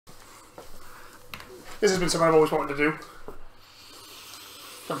This has been something I've always wanted to do.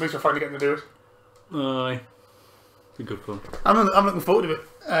 I'm pleased we're finally getting to do it. Aye. Be good fun. I'm looking forward to it.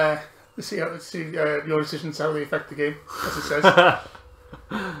 Let's see your decisions, how they affect the game, as it says.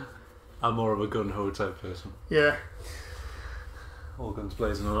 I'm more of a gun-ho type person. Yeah. All guns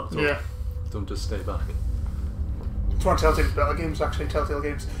blazing on up. Yeah. Don't just stay back. It's one of Telltale's better games, actually. Telltale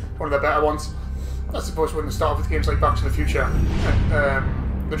games. One of their better ones. I suppose when they start with games like Back to the Future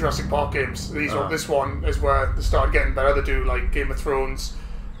and the Jurassic Park games, this one is where they start getting better. They do like Game of Thrones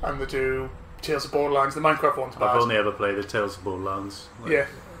and they do Tales of Borderlands. The Minecraft one's bad. I've only ever played the Tales of Borderlands. Like, yeah.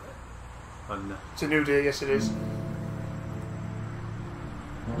 And, it's a new day, yes it is.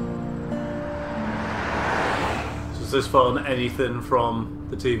 So is this following anything from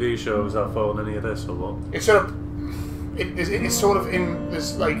the TV show? Is that following any of this or what? It's sort of... It's sort of in...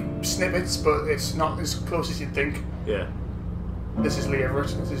 There's like snippets, but it's not as close as you'd think. Yeah. This is Lee Everett.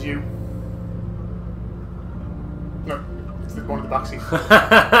 This is you. No, it's one of the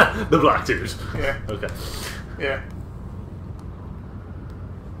backseat. The black dude. Yeah. Okay. Yeah.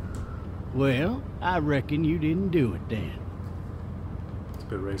 Well, I reckon you didn't do it then. It's a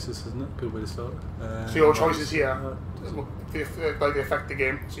bit racist, isn't it? Good way to start. So your choices here, they affect the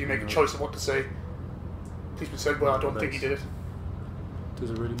game. So you make a choice of what to say. Policeman said, "Well, I don't think he did it." Does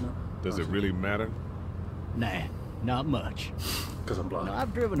it really matter? Does it really matter? Nah, not much. Because I'm black. You know,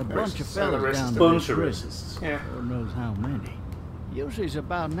 I've driven a bunch of Racist. fellas Racist. down to Bunch this of prison. racists. Yeah. Lord knows how many. Usually it's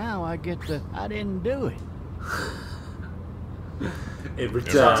about now I get the I didn't do it. Every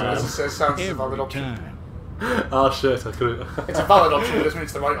As time. it says, sounds a valid Every option. time. Oh shit, I couldn't. It's a valid option, but it doesn't mean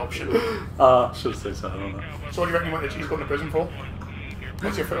it's the right option. Should say something on that. So what do you reckon he's going to prison for?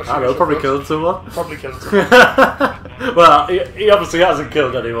 What's your first? I don't know, probably killed someone. Probably killed someone. Well, he obviously hasn't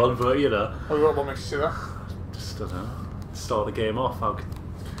killed anyone, but you know. What makes you say that? Just, I don't know. Start the game off. How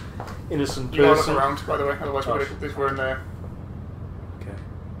innocent You gotta look person. around, by the way, otherwise we're in there. Okay.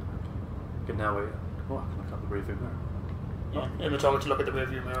 Okay, now we. Oh, I can look at the rearview mirror. Yeah, in the toilet to look at the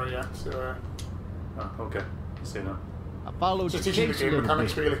rearview mirror, yeah. So, Oh, okay. I see now. I followed Just your teaching the case a game little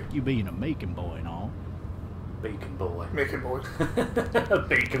mechanics, bit. really. You being a making boy and all. Bacon boy. Making boy.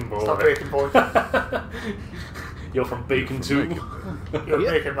 Bacon boy. Stop bacon boy. You're from Bacon too. You're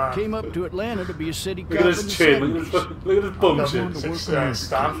a bacon man. Came up to Atlanta to be a city Look cop at in the his chin. 70s. Look at his bum I've chin. got It's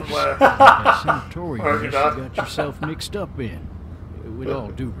Stan from where? That sanatorium Where mess you you got? got yourself mixed up in. With all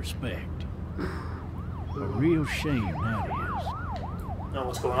due respect. A real shame, that is. No,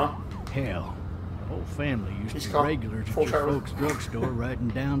 what's going on? Hell, the whole family used He's to be got regulars at full your travel. folks' drugstore right in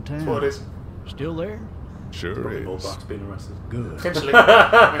downtown. That's what it is. Still there? Sure Probably more is. blacks being arrested. Good. Potentially.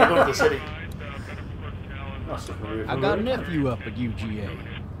 I mean, I go to the city. That's just my rearview I got a mirror. nephew up at UGA.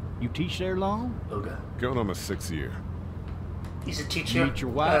 You teach there long? Okay. Going on my 6th year. He's a teacher. You meet your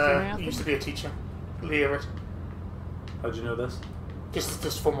wife in He Athens? used to be a teacher. Lee Everett. How'd you know this?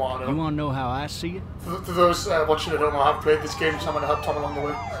 Just from what I You know. want to know how I see it? For those watching at home, I have played this game, so I'm going to help Tom along the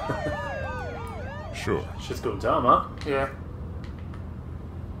way. Sure. Shit's going down, man. Yeah.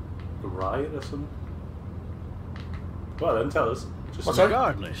 A riot or something? Well then, tell us. Just What's that?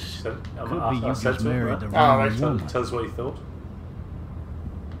 Regardless, Said, could be you I said just to him, married the right? wrong right. woman. Tell us what you thought.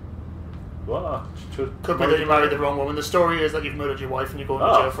 Well, Could be that you married the wrong woman. The story is that you've murdered your wife and you're going to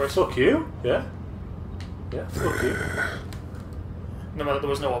Oh, jail for it. fuck you. Yeah. Yeah, fuck you. No matter, there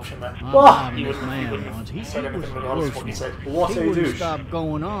was no option there. I'm What? having He this wouldn't- he man wouldn't once. He said was anything regardless of what he said. What He a wouldn't douche. stop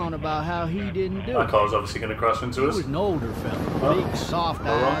going on about how he didn't do That it. car's obviously going to crash He into was us. an older fella, big soft All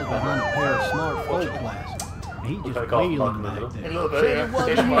right. eyes behind a pair of smart folk glasses. He just Take off, wheeling Mark, in the back middle. there. A little bit, Said yeah. it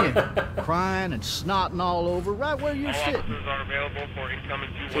wasn't Station him, crying and snotting all over right where you're sitting. Are available for incoming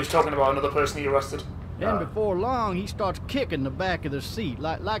So he's talking about another person he arrested. Then before long, he starts kicking the back of the seat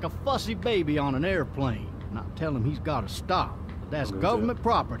like a fussy baby on an airplane. And I tell him he's got to stop. That's I'm gonna government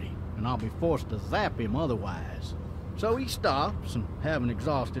property, and I'll be forced to zap him otherwise. So he stops, and having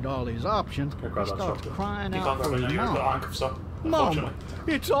exhausted all his options, Can I he grab that starts shotgun? crying He out can't for go in his there. He's got mom. handcuffs on. Mama,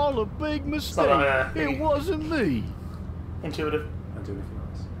 Unfortunately. it's all a big mistake. not, It wasn't me. Intuitive. And do anything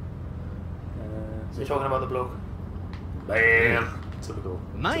else. So you're talking about the bloke. Bam! Typical.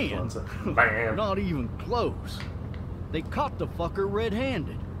 Man, typical answer. Bam! not even close. They caught the fucker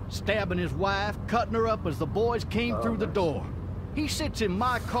red-handed, stabbing his wife, cutting her up as the boys came through the nice. door. He sits in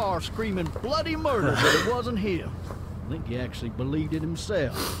my car screaming bloody murder, but it wasn't him. I think he actually believed it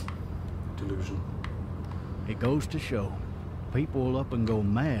himself. Delusion. It goes to show, people will up and go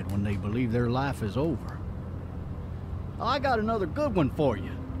mad when they believe their life is over. I got another good one for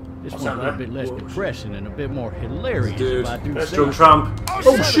you. This one's a little bit less depressing and a bit more hilarious Dude, if I do that's say drunk so. tramp.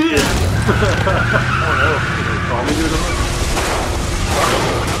 Oh shit! Oh no. Call me, dude.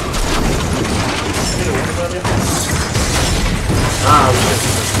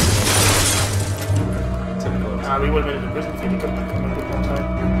 we would have been in prison if you'd come a good long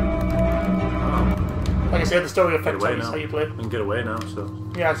time. Like I said, the story affects how you play. We can get away now, so...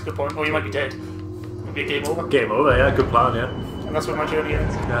 Yeah, that's a good point. Or you might be dead. It'd be a game over. Game over, yeah, good plan, yeah. And that's where my journey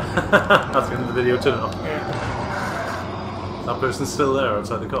ends. Yeah, that's the end of the video, turn it off. Yeah. That person's still there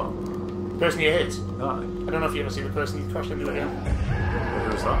outside the car. The person you hit. Ah, I don't know if you ever see the person you crashed into again.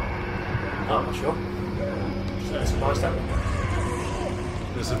 who's that? I'm not sure. It's a bystander.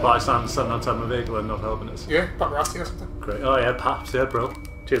 This is bystander standing outside my vehicle and not helping us. Yeah, paparazzi or something. Great. Oh yeah, Paps, yeah, bro.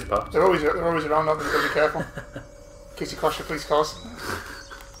 Cheers, Paps. They're always around, not going to be careful. In case you crash the police cars.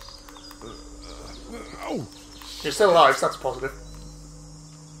 You're still alive, so that's positive.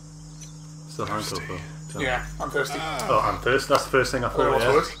 Still handcuffed though. So. Yeah, I'm thirsty. Oh, I'm thirsty. That's the first thing I thought.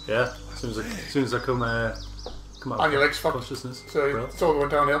 Yeah. As soon as I come out and your legs of fucked. consciousness. So bro. it's all going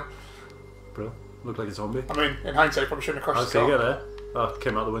downhill. Bro, look like a zombie. I mean, in hindsight, probably shouldn't have crashed the Okay, car. get there. Oh,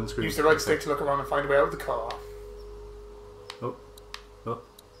 came out the windscreen. Use the right stick to look around and find a way out of the car. Oh.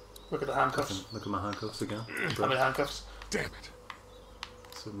 Look at the handcuffs. Look at my handcuffs again. I'm in handcuffs. Damn it.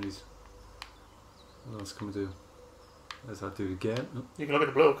 Somebody's... What else can we do? There's that dude again. Oh, You can look at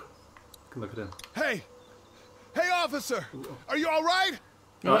the bloke. can look at him. Hey! Hey, officer! Are you alright?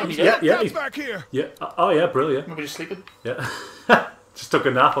 No, Oh, he's yeah, dead. yeah. Cops back here! Yeah. Oh yeah, brilliant. Maybe just sleeping. Yeah. Just took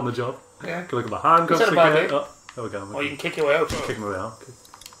a nap on the job. Yeah. Can look at my handcuffs Is that a bad again. day? Oh, there we go. Or you can kick your way out. Kick my way out. Okay.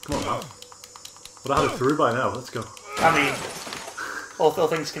 Come on, man. Well, I had it through by now. Let's go. I mean, all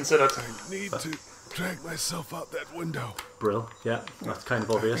things considered. I need to drag myself out that window. Brill. Yeah, that's kind of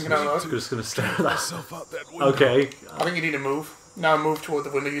obvious. You know, I'm just going to stare at that. Myself out that window. Okay. I think you need to move. Now move toward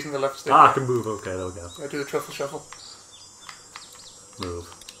the window using the left stick. Ah, I can move. Okay, there we go. Yeah, do the truffle shuffle. Move.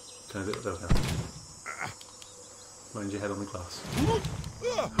 Can I do it? There we go. Mind your head on the glass.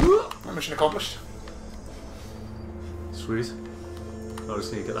 Mission accomplished. Sweet. I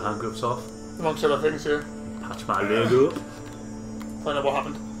just need to get the handcuffs off. Amongst other things, yeah. Patch my leg up. Find out what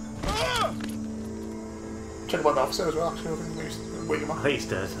happened. Check about the officer as well, actually. I think we used to wake him I up. think he's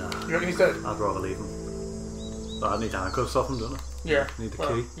dead now. You reckon he's dead? I'd rather leave him. But I need the handcuffs off him, don't I? Yeah. Need the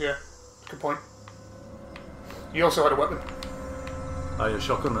well, key. Yeah. Good point. You also had a weapon. Oh, yeah,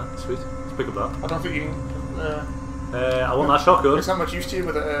 shotgun there. Sweet. Let's pick up that. I don't think you can... I want that shotgun. It's not much use to you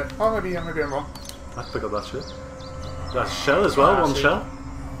with it. Oh, maybe I'm wrong. I can pick up that shit. That's shell as well, one see. shell.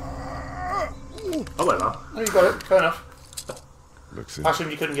 I like that. Oh, you got it. Fair enough. Looks I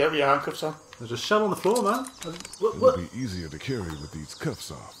assumed you couldn't get with your handcuffs on. There's a shell on the floor, man. What? it'll be easier to carry with these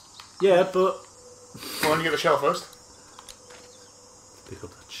cuffs off. Yeah, but... Well, you get the shell first. Pick up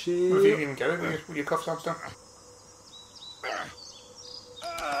that What if you shit. even get it with your cuffs on still?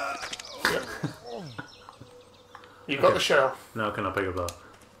 Yep. You've got the shell. Now can I pick up that?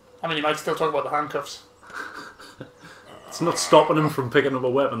 I mean, you might still talk about the handcuffs. It's not stopping him from picking up a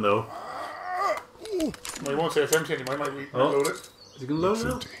weapon, though. Well, you won't say it's empty anymore. You might reload it. Is he going to load It's it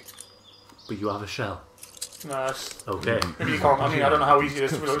now? empty. But you have a shell. No, it's, Okay. maybe you can't. I mean, I don't know how easy it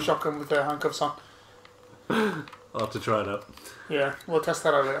is to reload a shotgun with the handcuffs on. I'll have to try it out. Yeah, we'll test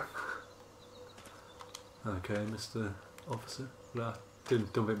that out later. Okay, Mr. Officer. Right.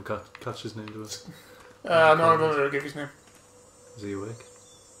 Don't make me catch his name, do I? No, I don't know give his name. Is he awake?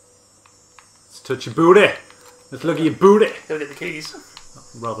 Let's touch your booty! Let's look at your booty! Gotta get the keys.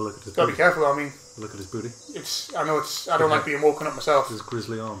 I'd rather look at his Gotta be booty. careful. I mean, Look at his booty. it's. I know it's. I don't like being woken up myself. His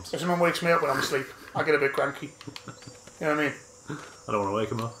grisly arms. If someone wakes me up when I'm asleep, I get a bit cranky. You know what I mean? I don't want to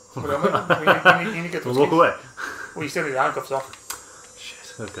wake him up. But you need to get those We'll walk keys. away. Well, you still need the handcuffs off.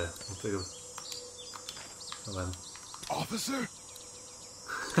 Shit. Okay. I'll pick him. And then. Officer?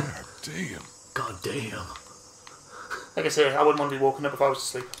 God damn. God damn. Like I say, I wouldn't want to be woken up if I was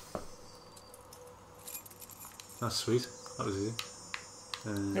asleep. That's sweet. That was easy.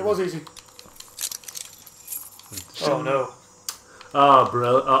 It was easy. Oh no. Oh,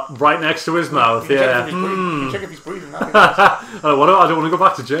 bro. Right next to his mouth, You can yeah. check if he's breathing. You can check if he's breathing. That'd be I nice. don't want to go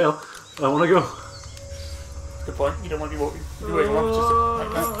back to jail. I want to go. Good point. You don't want to be woken. You wake him up. It's just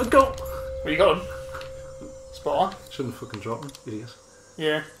like that. Let's go. Where you going? Spot on. Shouldn't fucking drop him, idiot.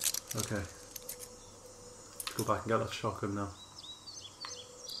 Yeah. Okay. Let's go back and get that shotgun now.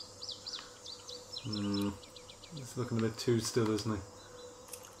 He's looking a bit too still, isn't he?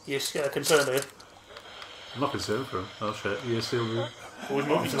 Yes, concerned here. I'm not concerned for him. Oh shit, you're still good. Always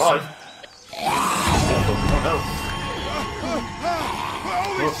move. He's alive. Oh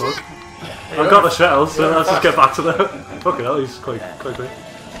Oh fuck. I've got the shells, so let's just get back to the... Fucking hell, he's quite quick. no.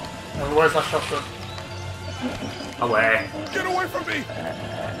 And where's that shotgun? Away. Get away from me!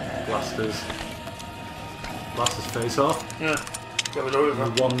 Blast his face off. Yeah. Get reloaded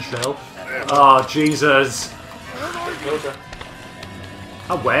With then. one shell. Oh, Jesus. Reload then.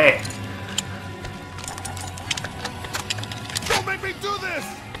 Away.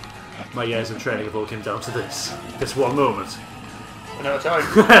 My years of training have all came down to this. This one moment. Another time.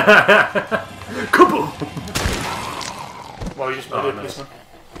 Kaboom! Well, you just made it, policeman.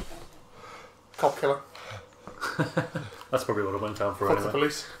 Cop killer. That's probably what I went down for Fuck anyway. the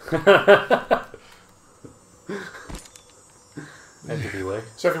police. NWA.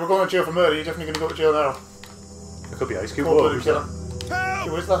 So if you were going to jail for murder, you're definitely going to go to jail now. It could be Ice Cube. Cold-blooded killer. Help!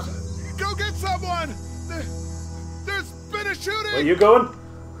 Who is that? Go get someone! There's been a shooting! Where are you going?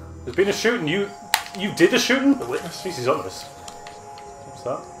 There's been a shooting. You did the shooting? The witness. Jeez, he's on this. What's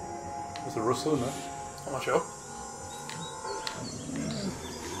that? There's a rustle in there. I'm not sure.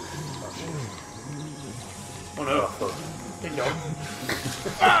 Oh no. Oh, fuck. Ding dong.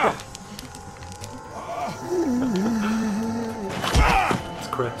 It's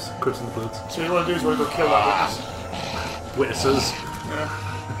Crips. Crips in the Bloods. So what you want to do is you want to go kill that witness. Witnesses.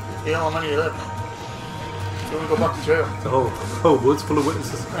 Yeah. You don't want many of them. You want to go back to jail. The whole woods full of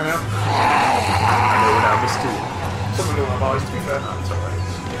witnesses. I know. And they were now missed too. Someone doing my boys, to be fair. That's alright.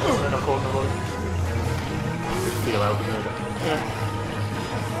 They're not calling nobody. Could feel out the murder. Yeah.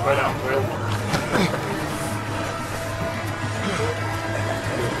 Right out on the grill.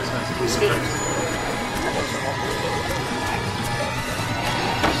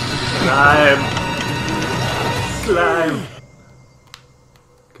 Climb! Climb!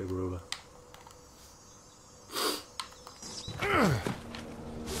 Okay, we're over.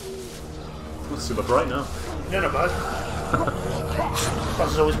 It's super bright now. Yeah, not bad.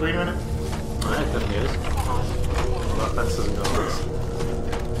 Grass is always greener, isn't it? Yeah, it definitely is. Well, that fence doesn't go on this.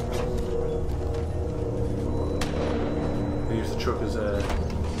 They use the truck as a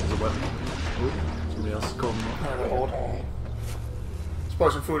weapon. Ooh, somebody else is calling them up. They're bored.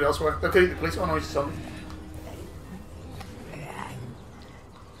 Suppose some food elsewhere. They could eat the police. Oh no, he's on.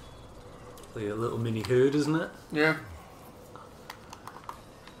 Like a little mini herd, isn't it? Yeah.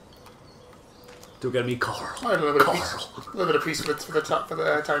 Don't get me Carl. I had a little bit of peace. A little bit of peace for the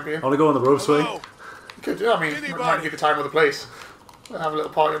time being. I want to go on the rope swing. Hello? You could do. I mean, it might be the time or the place. We'll have a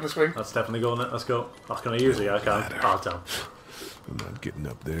little party on the swing. That's definitely going it. Let's go. Oh, can I use it? Yeah, I can. Oh, damn. I'm not getting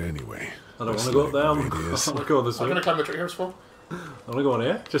up there anyway. I don't want to go up there. I'm going to go on the I'm swing. going to climb the tree house for. I want to go on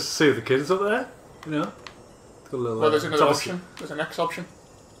here. Just to see the kids up there. You know? It's got a little, Well, there's another it's option. There's a next option.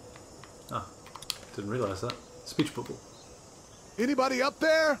 Ah, didn't realise that. Speech bubble. Anybody up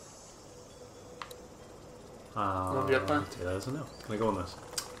there? Won't be up there. Yeah, isn't it? Can I go on this?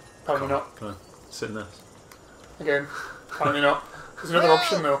 Apparently not. Can I sit in this? Again, apparently not. There's another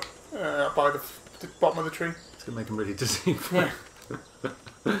option though. By the bottom of the tree. It's going to make them really dizzy. Yeah.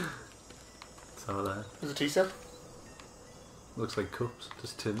 So there. There's a tea set. Looks like cups.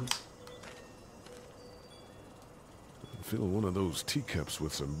 Just tins. I'd fill one of those teacups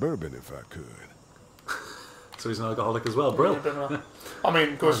with some bourbon if I could. So he's an alcoholic as well, bro. I mean,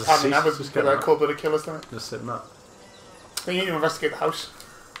 it goes There's hand in a hand cease, with just get that. cold-blooded killers, doesn't it? Just sit in that. Then you need to investigate the house.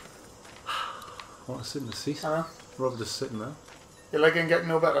 I want to sit in the seat. I know. Rather just sitting there. Your leg ain't getting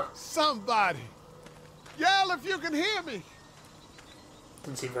no better. Somebody! Yell if you can hear me!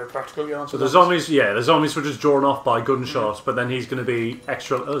 Doesn't seem very practical, you know. So the zombies, yeah, the zombies were just drawn off by gunshots, but then he's going to be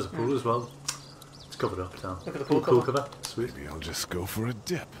extra. Oh, there's a pool as well. It's covered up now. Look at the pool cover. Sweet. Maybe I'll just go for a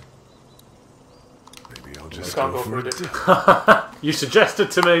dip. Maybe I'll just can't go for a dip. You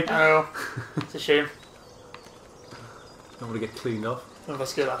suggested to me. I know. It's a shame. I want to get cleaned off.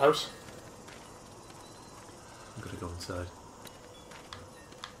 Investigate that house. I'm going to go inside.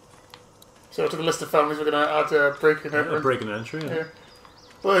 So to the list of felonies, we're going to add breaking and A break and entry. Yeah.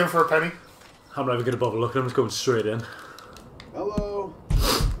 We're in for a penny. I'm not even going to bother looking. I'm just going straight in. Hello?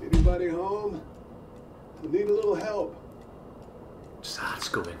 Anybody home? I need a little help. Let's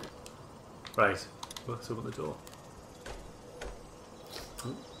go in. Right. Let's open the door.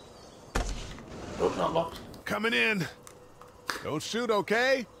 Oh, not locked. Coming in. Don't shoot,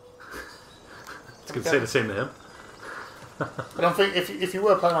 okay? It's going to say the same to him. I don't think if you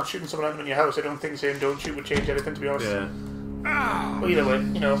were planning on shooting someone out in your house, I don't think saying don't shoot would change anything, to be honest. Yeah. But either way,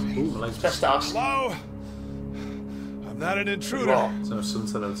 you know, Ooh, my legs best to ask. Hello? I'm not an You intruder. are. There's no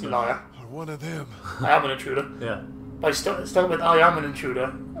sunset You outside. liar. Or one of them. I am an intruder. Yeah. But start with I am an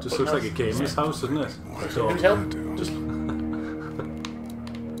intruder. Just but looks no- like a gamer's house, doesn't it? So, Who's help? just.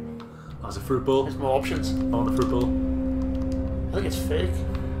 There's a fruit bowl. There's more options. I want a fruit bowl. I think it's fake.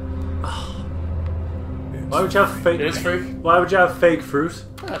 Why would you have fake? It is fake. Why would you have fake fruit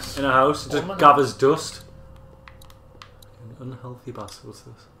Yes. in a house? It just Almond. gathers dust. An unhealthy bastard. What's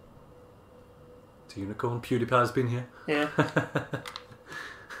this? It's a unicorn. PewDiePie's been here. Yeah.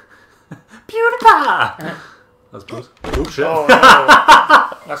 PewDiePie! That's good. Oh shit. Oh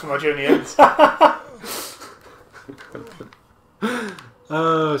no. That's where my journey ends.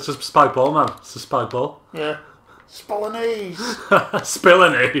 Oh No, it's just spike ball, man. It's a spike ball. Yeah. Spolonese.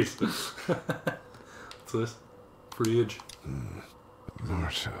 Spillinaise. What's this? Fridge.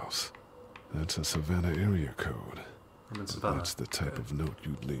 Marsh House. That's a Savannah area code. I'm in Savannah. That's the type of note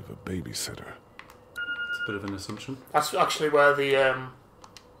you'd leave a babysitter. It's a bit of an assumption. That's actually where the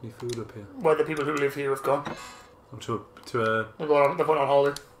Any food up here? where the people who live here have gone. Oh, to a. They've gone on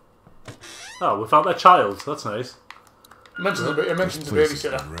holiday. Oh, without their child. That's nice. It mentions a This place has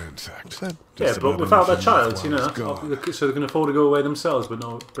babysitter. been ransacked. Yeah, Just but about without their enough child, enough you know. while it's gone. So they can afford to go away themselves, but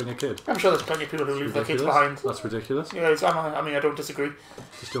not bring a kid. I'm sure there's plenty of people who leave their kids behind. That's ridiculous. Yeah, I mean, I don't disagree.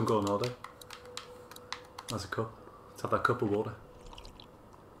 Just don't go on holiday. That's a cup. Let's have that cup of water.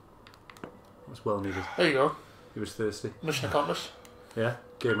 That's well needed. There you go. He was thirsty. Mission accomplished. Yeah,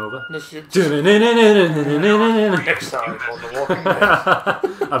 game over. Next I time on The Walking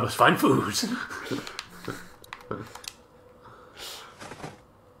Dead. must find food.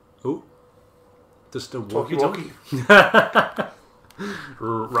 Oh, just a walkie-talkie.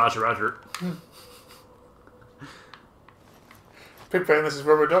 Roger. Pig fan, this is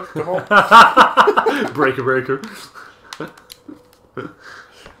Rubber Duck. Come on. Breaker.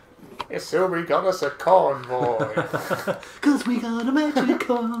 Yes, sir, we got us a convoy. Cause we got a magic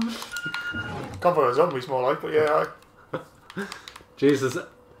car. Convoy of zombies, more like, but yeah. Jesus,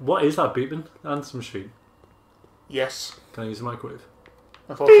 what is that beeping? Answer machine. Yes. Can I use the microwave?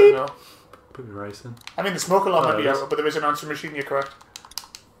 Unfortunately, no. Put your rice in. I mean, the smoke alarm might be it is. out, but there is an answer machine, you're correct.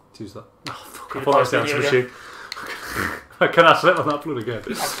 Let's use that. Oh, fuck. I Could thought you that was the pass answer me machine. Can I slip on that blood again?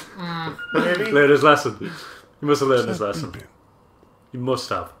 Maybe? Learn his lesson. You must have learned his lesson. You must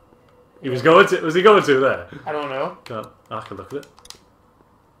have. He was going to. Was he going to there? I don't know. I can look at it.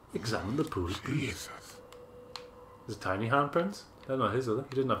 Examine the pool. Jesus. There's tiny handprints. They're not his, are they? He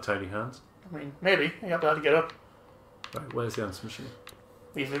didn't have tiny hands. I mean, maybe. You have to get up. Right, where's the answer machine?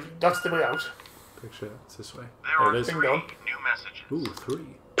 That's the way out. Picture it. It's this way. There There are it is. Ding 3 dong. new messages. Ooh, 3.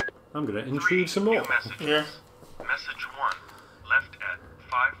 I'm gonna 3 intrude some new more. messages. Yeah. Message 1, left at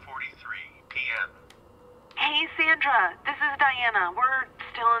 5:43 p.m. Hey, Sandra. This is Diana. We're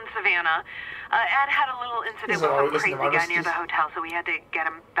still in Savannah. Ed had a little incident Listen, with listen a to crazy my guy near messages. the hotel, so we had to get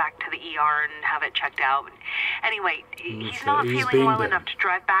him back to the ER and have it checked out. Anyway, he's not he's feeling well been enough to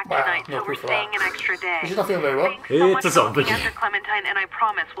drive back Wow, tonight, no so we're proof of staying that. an extra day. He's not feeling very well. Thanks so much It's a for looking zombie. after Clementine, and I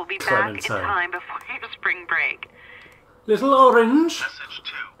promise we'll be back in Clementine. time before your spring break. Little orange. Message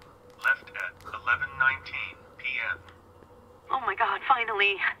 2, left at 11:19 p.m. Oh my god,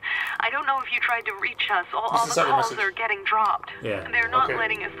 finally. I don't know if you tried to reach us. All This the is second calls message. are getting dropped. Yeah. They're not Okay.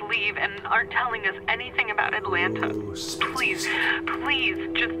 letting us leave and aren't telling us anything about Atlanta. Ooh, Please,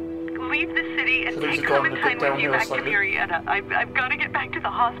 just leave the city and So there's take a gun that Clementine goes with you downhill back to slightly. Marietta. I've got to get back to the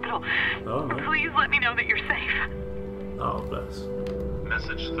hospital. Oh, no. Please let me know that you're safe. Oh, bless.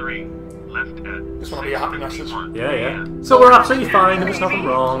 Message 3, left at This one will be a happy message. 6:51 Yeah. p.m. So we're absolutely fine. There's nothing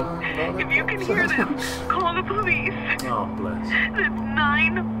wrong. If you can hear this, call the police. Oh, bless. That's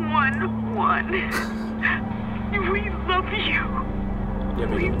 911. We love you. Yeah,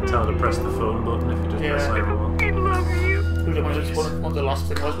 but you can tell to press the phone button if you just press Yeah. 911. We love you. Who the message? One of the last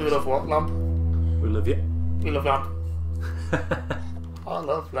thing was we love what? Lamp? We love you. We love lamp. I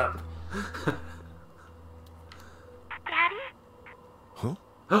love lamp. Daddy?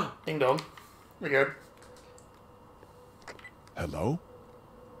 Huh? Ding dong. Again. Hello?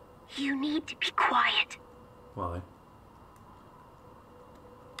 You need to be quiet. Why?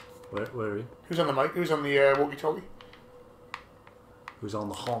 Where are you? Who's on the mic? Who's on the walkie-talkie? Who's on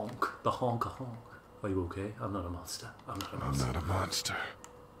the honk? The honk. Are you okay? I'm not a monster. I'm not a I'm monster. not a monster.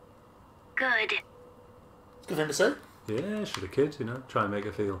 Good. Good thing to say. Yeah, should a kid, you know, try and make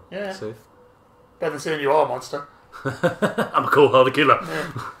her feel Yeah. safe. Better than saying you are a monster. I'm a cold-hearted killer.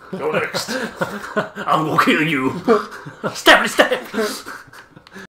 Yeah. Go next. I will kill you. Step.